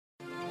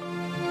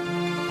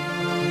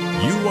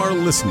You are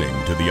listening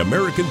to the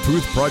American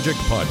Truth Project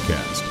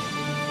podcast.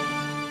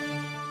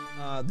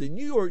 The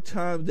New York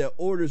Times that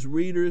orders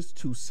readers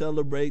to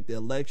celebrate the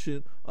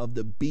election of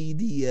the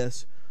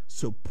BDS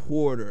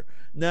supporter.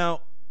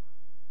 Now,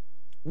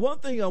 one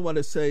thing I want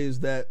to say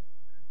is that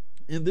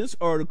in this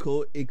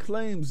article, it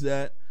claims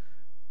that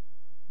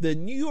the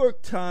New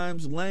York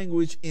Times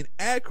language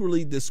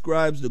inaccurately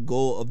describes the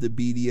goal of the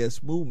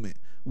BDS movement,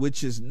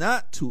 which is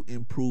not to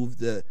improve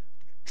the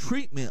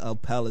treatment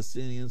of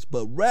Palestinians,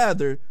 but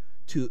rather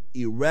to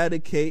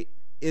eradicate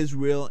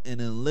Israel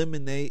and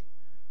eliminate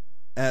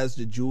as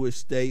the Jewish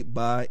state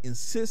by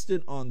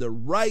insisting on the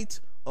right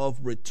of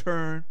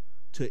return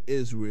to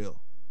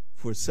Israel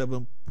for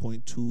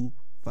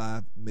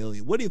 $7.25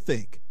 million. What do you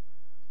think?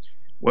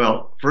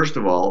 Well, first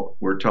of all,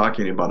 we're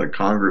talking about a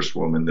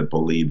congresswoman that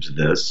believes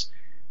this.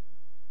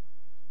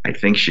 I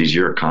think she's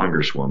your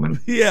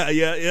congresswoman.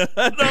 Yeah.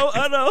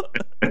 I know.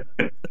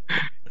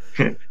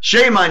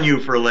 Shame on you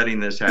for letting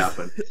this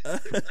happen.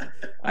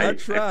 I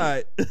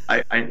tried.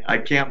 I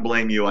can't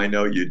blame you. I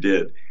know you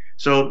did.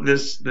 So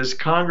this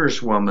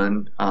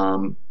congresswoman,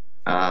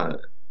 Ilhan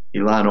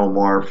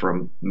Omar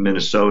from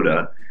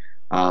Minnesota,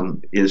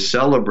 is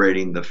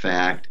celebrating the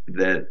fact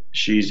that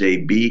she's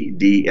a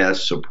BDS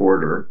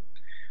supporter.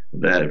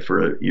 That,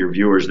 for your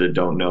viewers that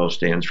don't know,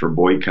 stands for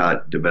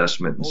Boycott,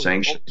 Divestment, and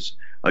Sanctions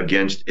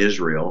Against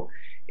Israel.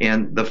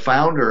 And the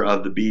founder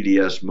of the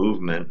BDS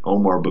movement,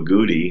 Omar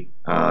Baghouti,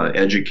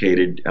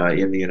 educated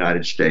in the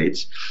United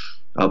States,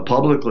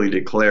 publicly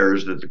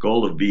declares that the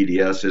goal of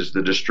BDS is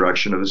the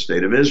destruction of the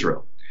state of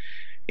Israel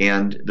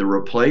and the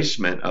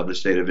replacement of the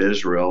state of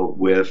Israel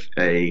with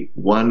a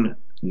one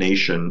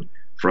nation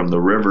from the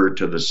river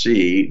to the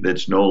sea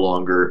that's no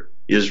longer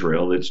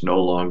Israel, that's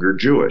no longer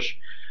Jewish.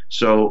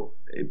 So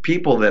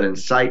people that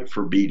incite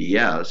for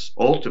BDS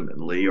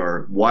ultimately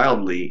are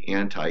wildly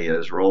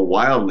anti-Israel,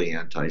 wildly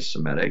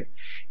anti-Semitic,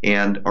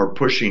 and are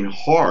pushing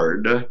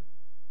hard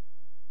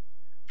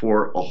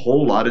for a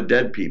whole lot of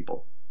dead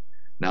people.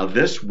 Now,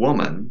 this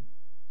woman,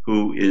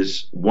 who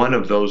is one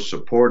of those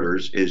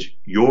supporters, is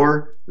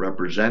your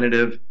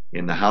representative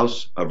in the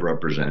House of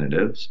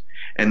Representatives.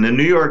 And the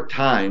New York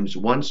Times,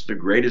 once the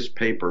greatest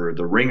paper,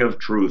 the Ring of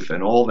Truth,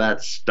 and all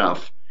that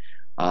stuff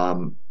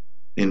in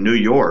New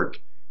York,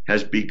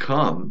 has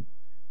become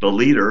the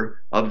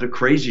leader of the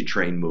Crazy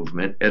Train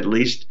movement, at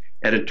least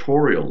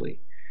editorially,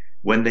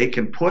 when they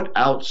can put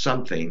out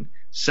something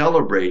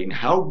celebrating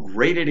how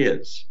great it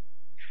is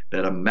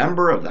that a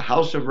member of the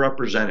House of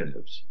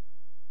Representatives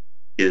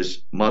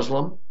is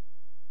Muslim,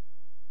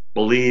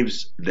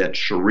 believes that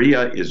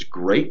Sharia is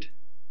great,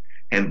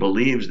 and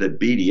believes that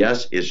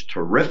BDS is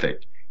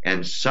terrific,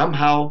 and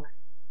somehow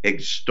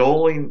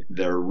extolling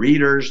their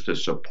readers to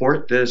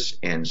support this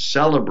and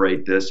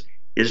celebrate this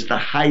is the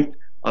height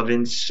of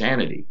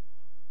insanity.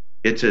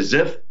 It's as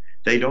if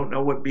they don't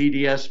know what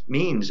BDS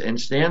means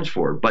and stands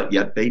for, but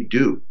yet they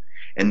do.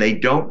 And they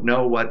don't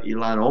know what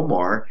Ilhan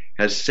Omar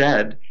has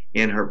said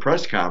in her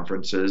press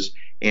conferences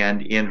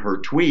and in her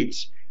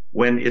tweets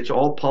when it's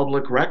all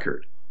public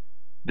record.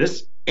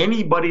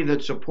 Anybody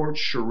that supports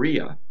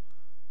Sharia,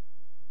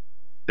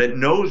 that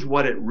knows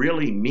what it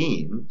really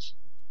means,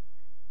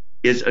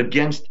 is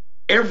against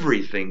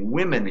everything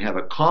women have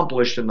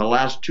accomplished in the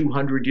last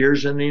 200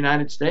 years in the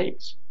United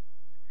States.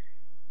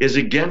 Is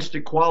against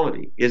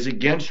equality, is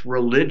against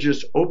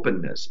religious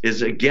openness,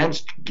 is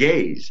against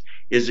gays,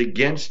 is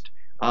against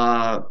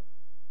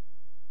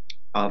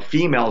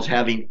females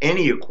having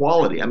any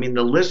equality. I mean,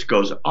 the list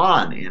goes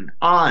on and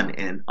on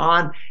and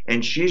on.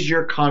 And she's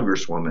your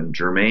congresswoman,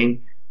 Jermaine.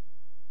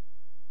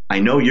 I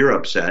know you're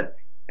upset,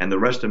 and the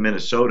rest of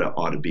Minnesota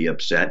ought to be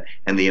upset,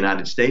 and the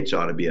United States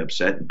ought to be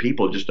upset, and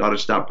people just ought to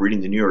stop reading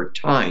the New York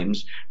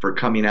Times for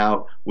coming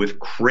out with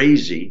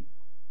crazy,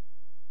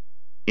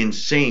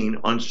 insane,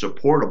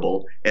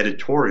 unsupportable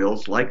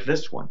editorials like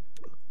this one.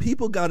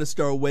 People got to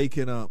start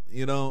waking up.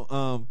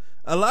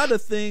 A lot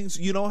of things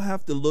you don't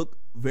have to look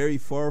very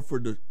far for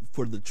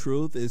the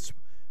truth. It's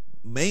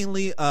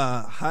mainly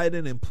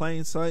hiding in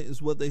plain sight,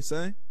 is what they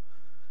say,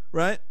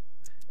 right?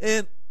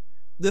 And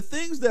the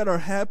things that are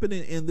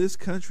happening in this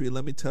country,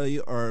 let me tell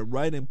you, are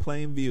right in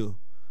plain view.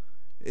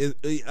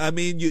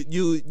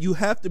 You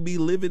have to be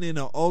living in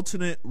an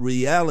alternate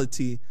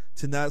reality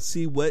to not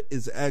see what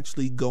is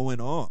actually going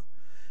on.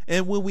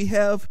 And when we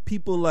have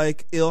people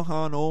like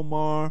Ilhan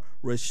Omar,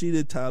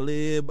 Rashida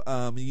Tlaib,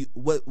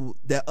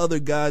 that other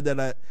guy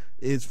that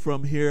is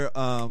from here,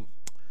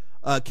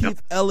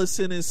 Keith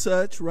Ellison and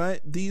such,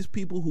 right? These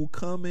people who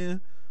come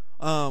in,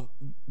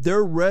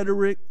 their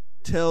rhetoric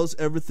tells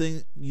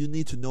everything you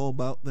need to know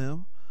about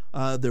them,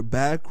 their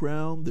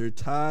background, their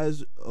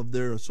ties of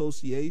their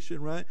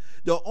association, right?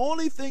 The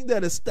only thing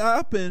that is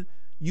stopping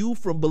you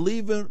from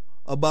believing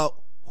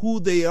about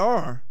who they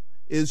are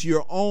is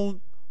your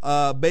own,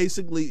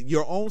 basically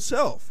your own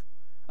self.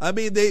 I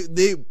mean,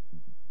 they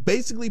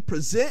basically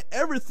present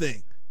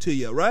everything to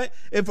you, right?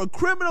 If a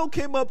criminal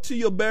came up to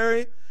you,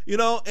 Barry,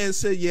 and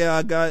said, yeah,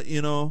 I got,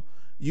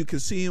 you can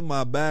see in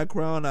my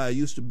background, I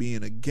used to be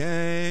in a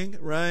gang,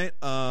 right?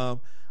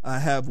 I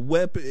have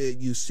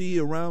weapons. You see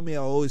around me,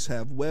 I always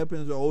have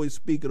weapons. I'm always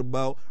speaking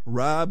about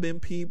robbing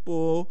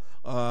people,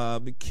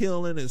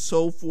 killing, and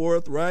so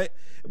forth, right?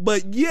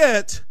 But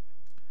yet,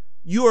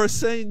 you are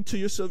saying to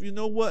yourself, you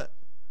know what?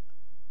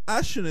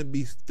 I shouldn't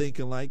be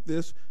thinking like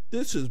this.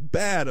 This is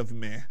bad of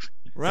me,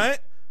 right?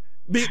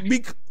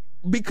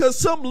 Because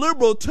some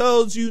liberal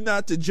tells you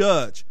not to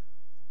judge.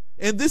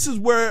 And this is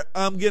where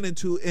I'm getting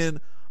to.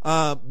 And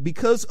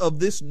because of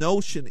this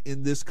notion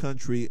in this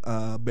country,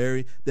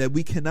 Barry, that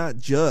we cannot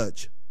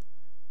judge,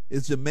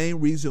 is the main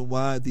reason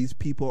why these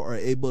people are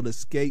able to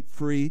skate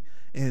free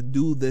and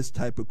do this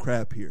type of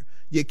crap here.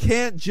 You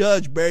can't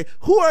judge, Barry.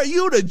 Who are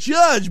you to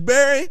judge,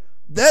 Barry?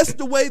 That's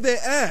the way they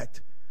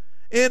act.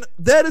 And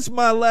that is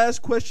my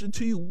last question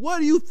to you. What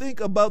do you think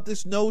about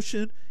this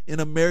notion in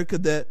America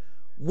that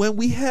when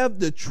we have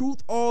the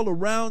truth all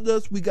around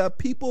us, we got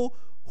people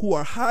who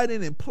are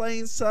hiding in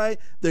plain sight.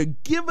 They're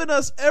giving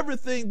us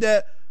everything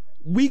that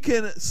we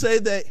can say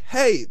that,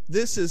 hey,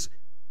 this is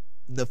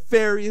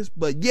nefarious,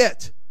 but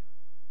yet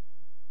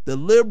the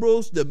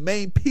liberals, the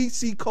main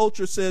PC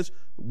culture says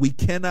we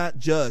cannot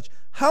judge.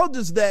 How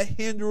does that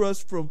hinder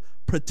us from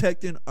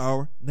protecting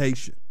our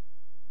nation?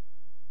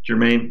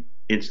 Jermaine,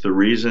 it's the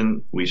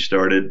reason we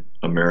started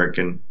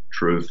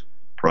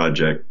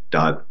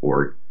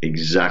AmericanTruthProject.org.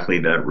 Exactly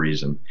that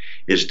reason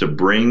is to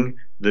bring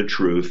the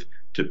truth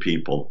to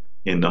people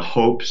in the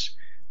hopes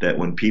that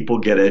when people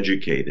get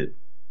educated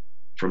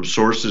from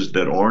sources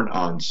that aren't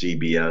on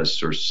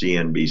CBS or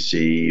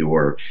CNBC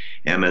or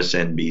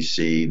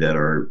MSNBC that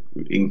are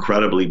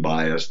incredibly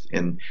biased,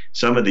 and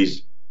some of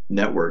these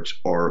networks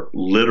are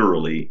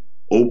literally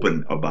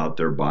open about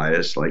their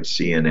bias, like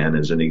CNN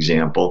as an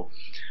example,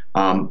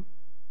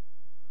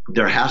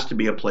 there has to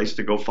be a place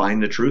to go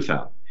find the truth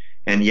out.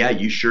 And yeah,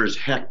 you sure as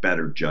heck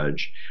better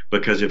judge,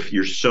 because if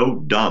you're so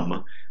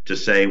dumb to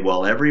say,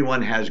 well,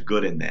 everyone has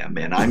good in them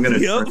and I'm going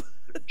to turn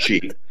the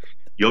cheek,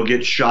 you'll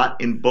get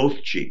shot in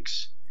both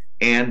cheeks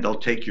and they'll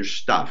take your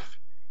stuff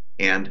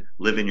and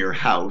live in your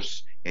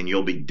house and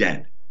you'll be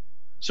dead.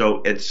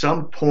 So at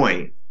some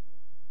point,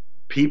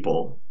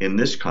 people in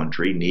this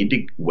country need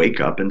to wake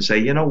up and say,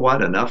 you know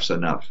what, enough's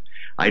enough.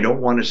 I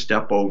don't want to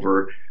step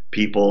over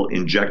people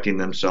injecting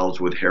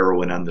themselves with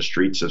heroin on the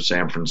streets of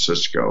San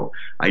Francisco.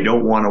 I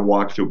don't want to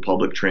walk through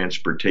public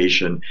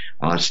transportation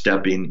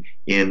stepping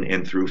in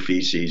and through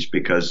feces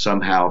because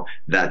somehow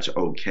that's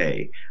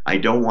okay. I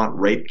don't want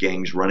rape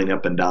gangs running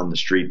up and down the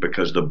street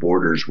because the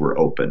borders were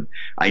open.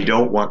 I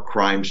don't want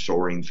crime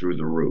soaring through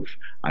the roof.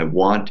 I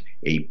want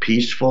a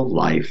peaceful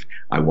life.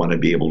 I want to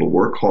be able to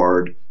work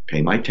hard,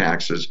 pay my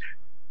taxes,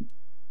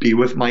 be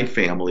with my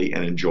family,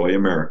 and enjoy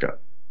America.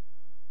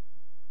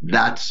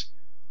 That's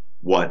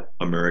what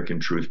American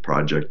Truth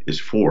Project is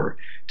for,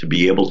 to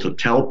be able to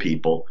tell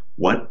people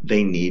what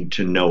they need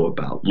to know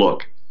about.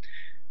 Look,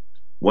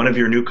 one of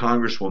your new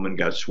congresswomen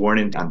got sworn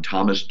in on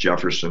Thomas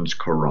Jefferson's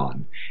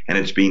Quran, and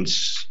it's being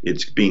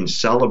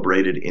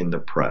celebrated in the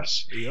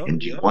press. Yep,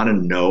 and do you want to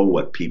know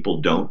what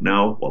people don't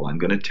know? Well, I'm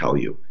going to tell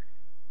you.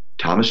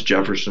 Thomas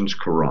Jefferson's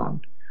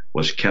Quran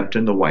was kept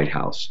in the White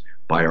House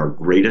by our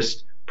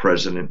greatest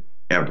president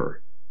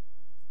ever.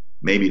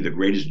 Maybe the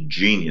greatest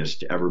genius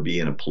to ever be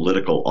in a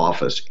political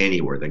office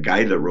anywhere. The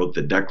guy that wrote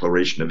the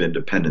Declaration of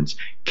Independence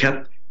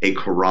kept a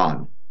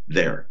Quran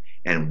there.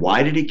 And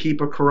why did he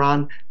keep a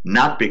Quran?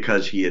 Not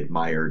because he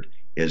admired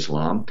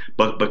Islam,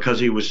 but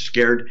because he was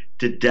scared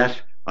to death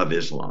of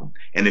Islam.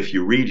 And if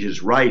you read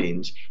his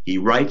writings, he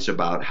writes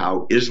about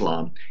how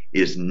Islam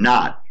is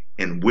not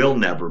and will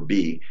never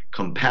be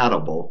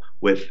compatible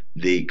with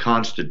the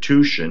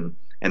Constitution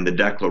and the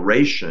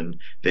Declaration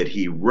that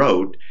he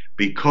wrote,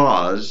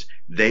 because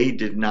they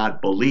did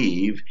not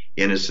believe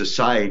in a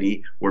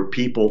society where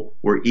people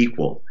were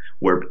equal,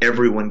 where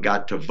everyone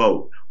got to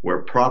vote, where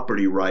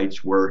property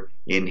rights were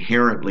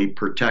inherently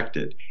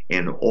protected.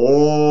 And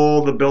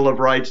all the Bill of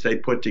Rights they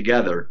put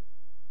together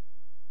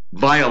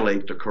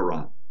violate the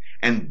Quran.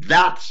 And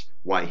that's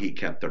why he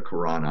kept the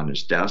Quran on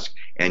his desk.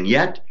 And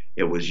yet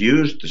it was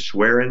used to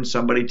swear in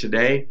somebody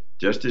today,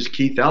 just as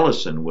Keith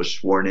Ellison was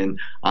sworn in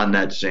on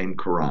that same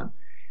Quran.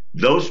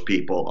 Those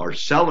people are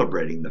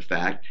celebrating the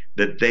fact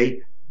that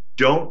they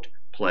don't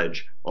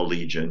pledge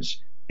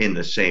allegiance in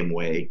the same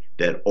way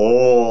that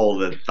all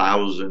the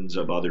thousands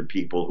of other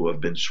people who have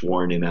been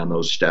sworn in on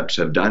those steps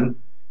have done,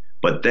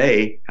 but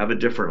they have a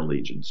different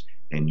allegiance.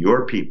 And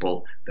your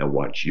people that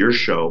watch your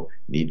show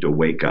need to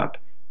wake up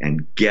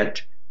and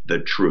get the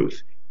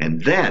truth.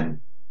 And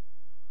then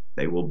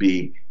they will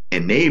be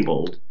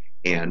enabled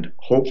and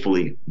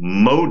hopefully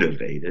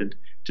motivated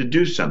to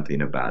do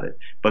something about it.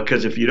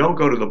 Because if you don't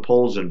go to the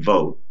polls and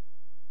vote,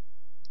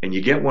 and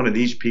you get one of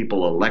these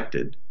people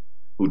elected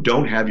who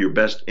don't have your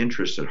best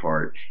interests at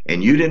heart,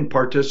 and you didn't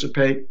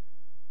participate,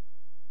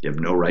 you have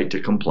no right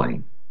to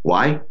complain.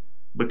 Why?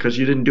 Because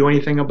you didn't do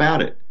anything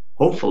about it.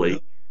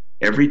 Hopefully,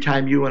 every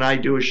time you and I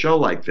do a show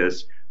like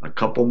this, a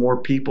couple more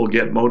people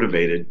get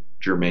motivated,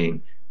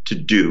 Jermaine, to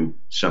do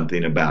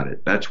something about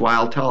it. That's why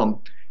I'll tell them,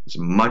 as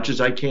much as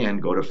I can,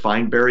 go to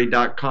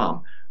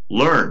findbarry.com,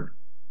 learn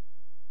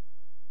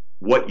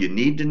what you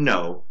need to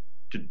know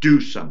to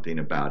do something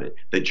about it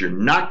that you're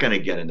not going to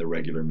get in the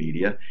regular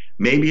media.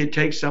 Maybe it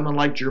takes someone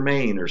like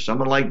Jermaine or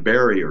someone like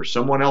Barry or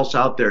someone else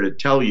out there to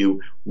tell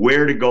you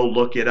where to go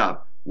look it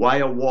up, why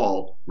a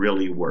wall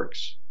really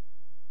works.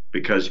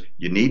 Because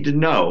you need to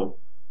know,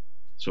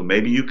 so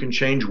maybe you can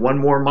change one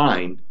more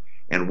mind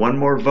and one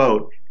more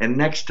vote, and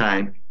next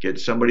time get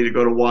somebody to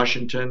go to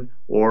Washington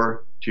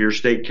or to your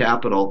state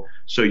capital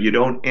so you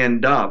don't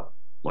end up,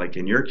 like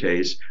in your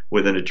case,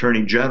 with an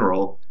attorney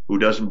general who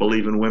doesn't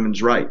believe in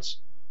women's rights,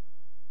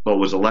 but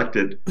was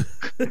elected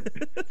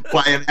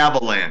by an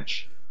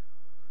avalanche.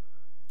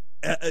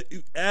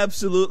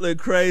 Absolutely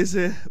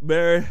crazy,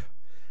 Barry.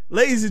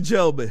 Ladies and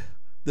gentlemen,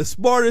 the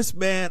smartest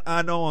man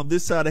I know on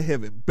this side of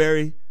heaven,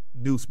 Barry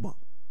Nussbaum.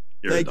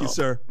 Thank you,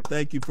 sir.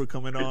 Thank you for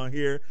coming on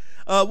here.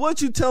 Why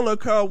don't you tell her,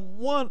 Carl,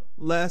 one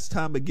last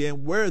time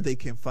again where they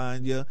can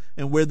find you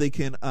and where they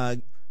can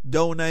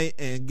donate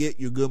and get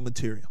your good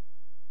material.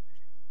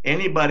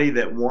 Anybody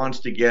that wants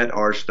to get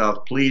our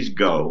stuff, please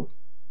go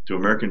to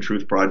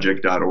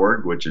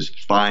AmericanTruthProject.org, which is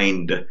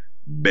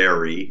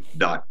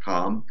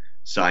findbarry.com.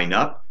 Sign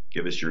up,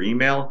 give us your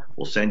email.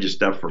 We'll send you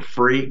stuff for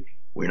free.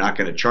 We're not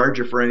going to charge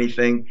you for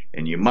anything,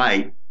 and you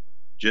might,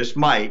 just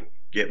might,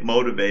 get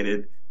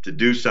motivated to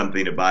do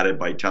something about it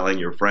by telling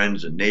your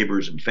friends and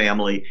neighbors and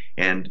family,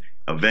 and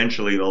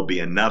eventually there'll be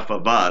enough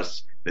of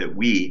us that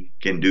we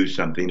can do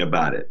something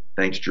about it.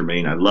 Thanks,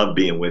 Jermaine. I love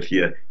being with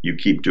you. You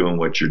keep doing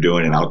what you're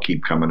doing, and I'll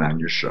keep coming on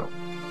your show.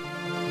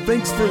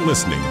 Thanks for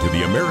listening to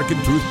the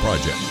American Truth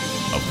Project,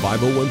 a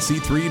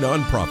 501c3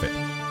 nonprofit.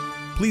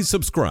 Please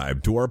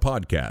subscribe to our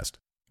podcast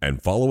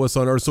and follow us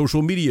on our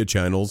social media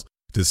channels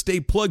to stay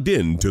plugged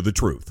in to the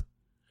truth.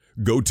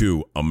 Go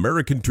to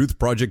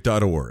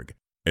AmericanTruthProject.org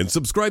and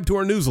subscribe to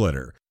our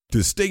newsletter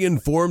to stay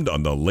informed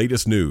on the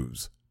latest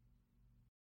news.